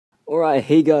Alright,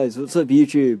 hey guys, what's up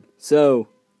YouTube? So,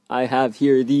 I have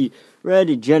here the red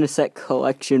Genesect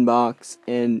collection box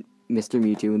and Mr.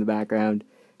 Mewtwo in the background.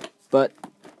 But,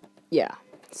 yeah,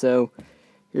 so,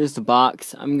 here's the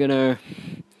box. I'm gonna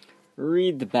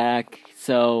read the back.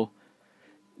 So,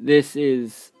 this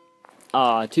is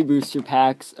 2 booster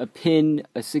packs, a pin,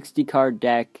 a 60 card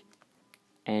deck,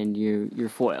 and your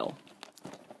foil.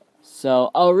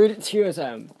 So, I'll read it to you as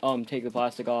I take the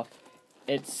plastic off.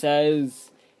 It says,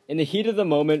 in the heat of the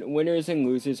moment, winners and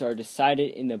losers are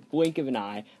decided in the blink of an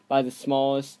eye by the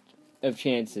smallest of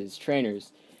chances.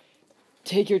 Trainers,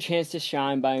 take your chance to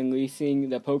shine by unleashing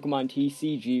the Pokemon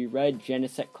TCG Red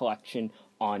Genesect collection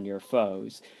on your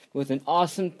foes. With an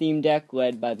awesome theme deck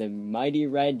led by the mighty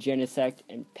Red Genesect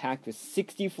and packed with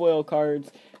 60 foil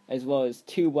cards, as well as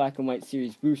 2 Black and White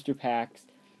Series booster packs,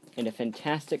 and a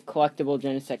fantastic collectible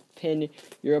Genesect pin,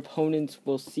 your opponents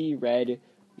will see red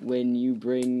when you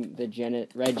bring the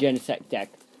Red Genesect deck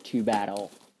to battle.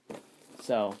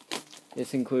 So,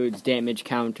 this includes damage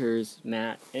counters,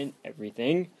 mat, and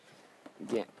everything.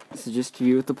 Yeah, this is just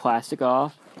you with the plastic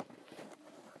off.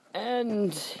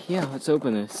 And, yeah, let's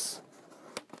open this.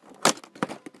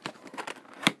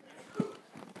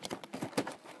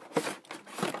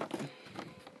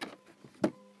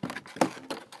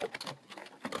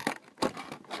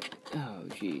 Oh,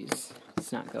 jeez.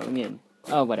 It's not going in.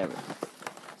 Oh, whatever.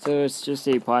 So it's just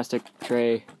a plastic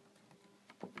tray.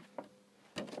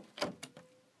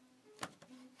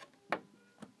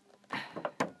 God.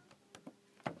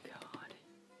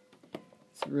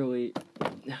 It's really...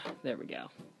 There we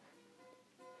go.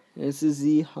 This is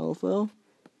the Hollow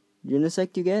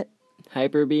Genesect you get.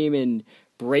 Hyper Beam and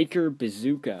Breaker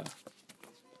Bazooka.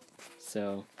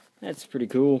 So, that's pretty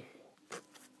cool.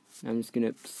 I'm just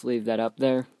gonna sleeve that up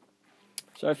there.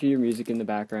 Sorry for your music in the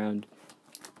background.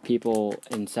 People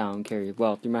and sound carry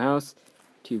well through my house.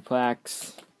 2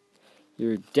 plaques.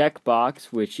 Your deck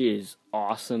box, which is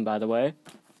awesome, by the way.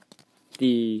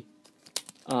 The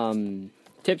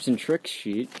tips and tricks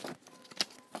sheet.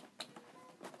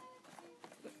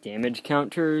 Damage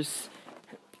counters.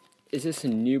 Is this a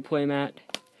new playmat?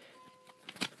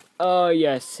 Oh,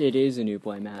 yes, it is a new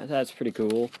playmat. That's pretty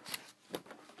cool.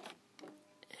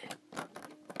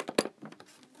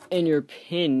 And your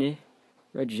pin,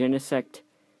 Red Genesect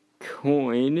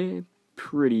coin,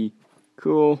 pretty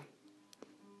cool.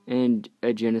 And a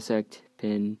Genesect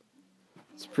pin.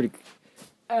 It's pretty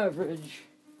average.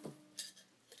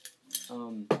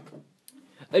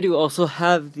 I do also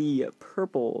have the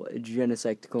purple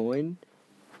Genesect coin.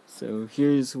 So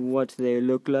here's what they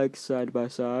look like side by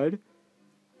side.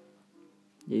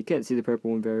 Yeah, you can't see the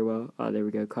purple one very well. Oh, there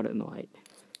we go. Caught it in the light.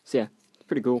 So yeah, it's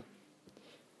pretty cool.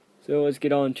 So let's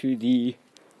get on to the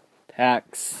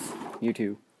packs. You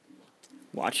two.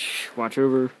 Watch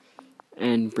over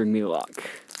and bring me luck.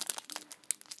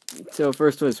 So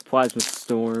first was Plasma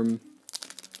Storm.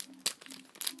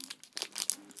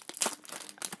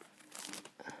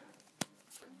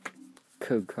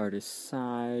 Code card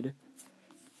aside.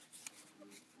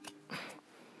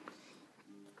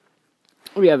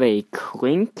 We have a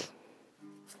Clink,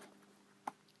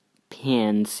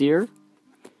 Pansear,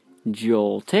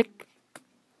 Joltik,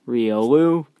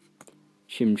 Riolu,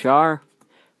 Chimchar,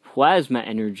 Plasma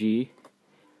Energy,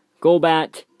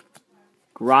 Golbat,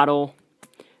 Grottle,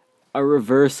 a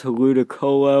reverse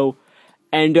Ludicolo,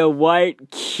 and a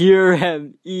white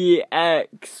Kyurem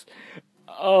EX.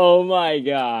 Oh my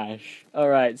gosh.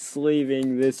 Alright,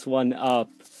 sleeving this one up.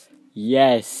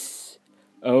 Yes.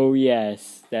 Oh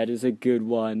yes. That is a good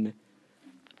one.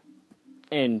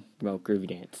 And, well, Groovy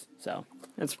Dance. So,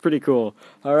 that's pretty cool.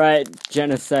 Alright,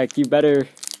 Genesect, you better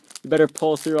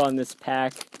pull through on this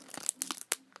pack.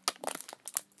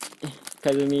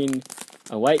 Because, I mean,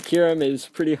 a white Kyurem is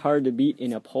pretty hard to beat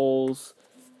in a polls.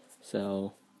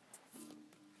 So,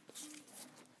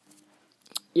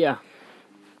 yeah.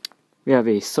 We have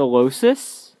a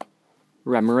Solosis,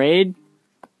 Remoraid,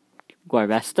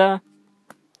 Guarvesta,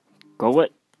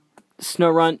 Golett,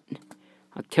 Snorunt,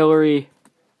 Octillery,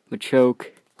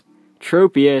 Machoke,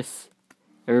 Tropius,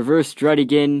 a reverse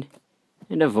Drudigan,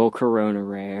 and a Volcarona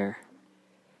rare.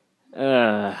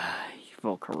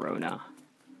 Volcarona.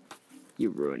 You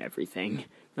ruin everything.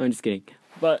 No, I'm just kidding.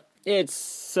 But it's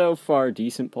so far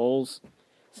decent pulls.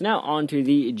 So now on to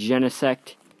the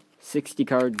Genesect 60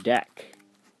 card deck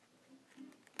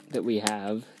that we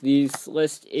have. This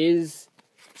list is,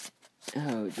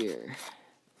 oh dear,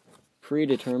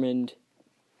 predetermined.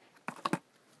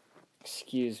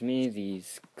 Excuse me,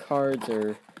 these cards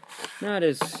are not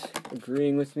as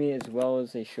agreeing with me as well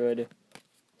as they should.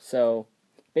 So,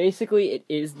 basically, it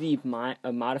is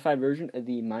a modified version of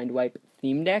the Mind Wipe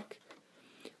theme deck,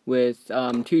 with 2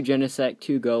 Genesect,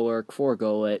 2 Golurk, 4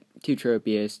 Golett, 2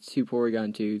 Tropius, 2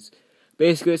 Porygon 2s.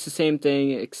 Basically, it's the same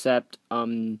thing except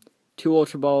 2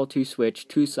 Ultra Ball, 2 Switch,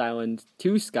 2 Silence,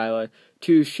 2 Skyla,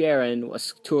 2 Sharon, a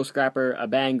Tool Scrapper, a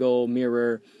Bangle,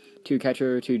 Mirror, 2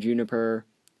 Catcher, 2 Juniper,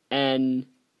 and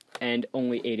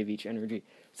only 8 of each energy.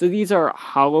 So these are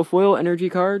Hollow Foil energy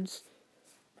cards,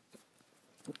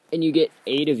 and you get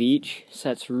 8 of each, so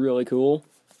that's really cool.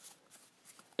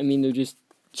 I mean, they're just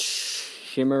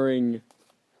shimmering.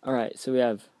 Alright, so we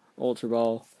have Ultra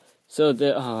Ball. So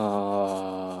the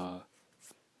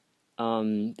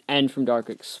End from Dark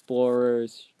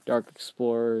Explorers,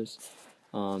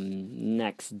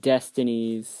 next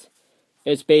Destinies.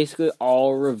 It's basically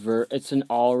all reverse. It's an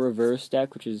all reverse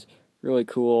deck, which is really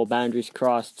cool. Boundaries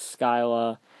Crossed,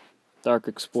 Skyla, Dark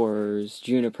Explorers,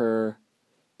 Juniper,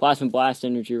 Plasma Blast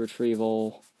Energy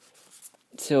Retrieval.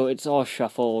 So it's all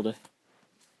shuffled.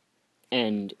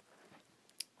 And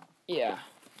yeah,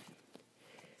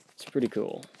 it's pretty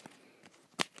cool.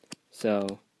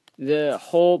 So the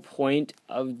whole point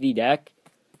of the deck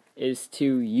is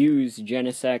to use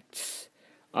Genesect's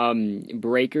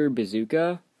Breaker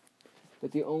Bazooka,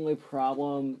 but the only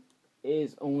problem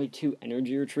is only 2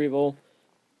 energy retrieval,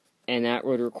 and that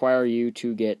would require you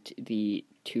to get the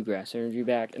 2 grass energy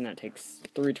back, and that takes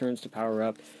 3 turns to power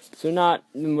up. So not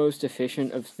the most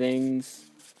efficient of things.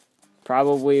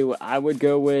 Probably what I would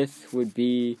go with would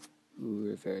be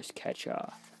reverse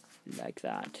Catcher, like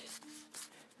that.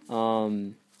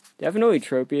 Definitely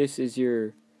Tropius is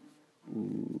your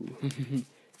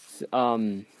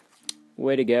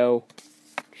way to go.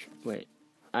 Wait,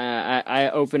 I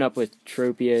open up with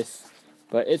Tropius,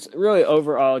 but it's really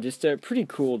overall just a pretty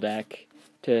cool deck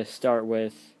to start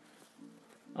with.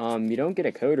 You don't get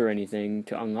a code or anything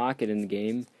to unlock it in the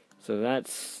game, so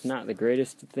that's not the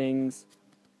greatest of things,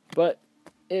 but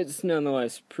it's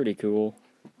nonetheless pretty cool.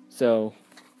 So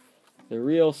the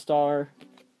real star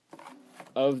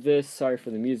of this, sorry for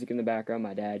the music in the background,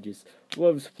 my dad just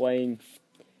loves playing.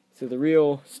 So the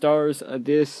real stars of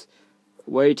this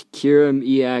White Kyurem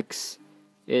EX,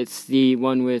 it's the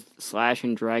one with Slash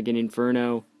and Dragon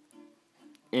Inferno,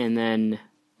 and then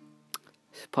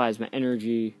Plasma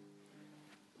Energy.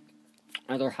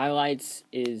 Other highlights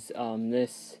is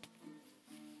this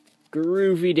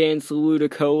Groovy Dance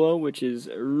Ludicolo, which is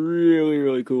really,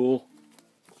 really cool.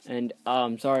 And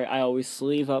sorry, I always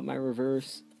sleeve up my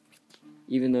reverse,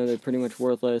 even though they're pretty much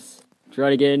worthless.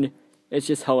 Drudigan, it's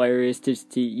just hilarious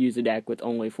to use a deck with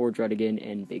only 4 Drudigan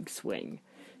and Big Swing.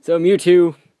 So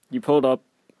Mewtwo, you pulled up.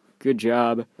 Good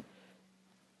job.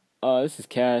 This is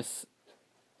Cass,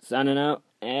 signing out,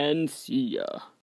 and see ya.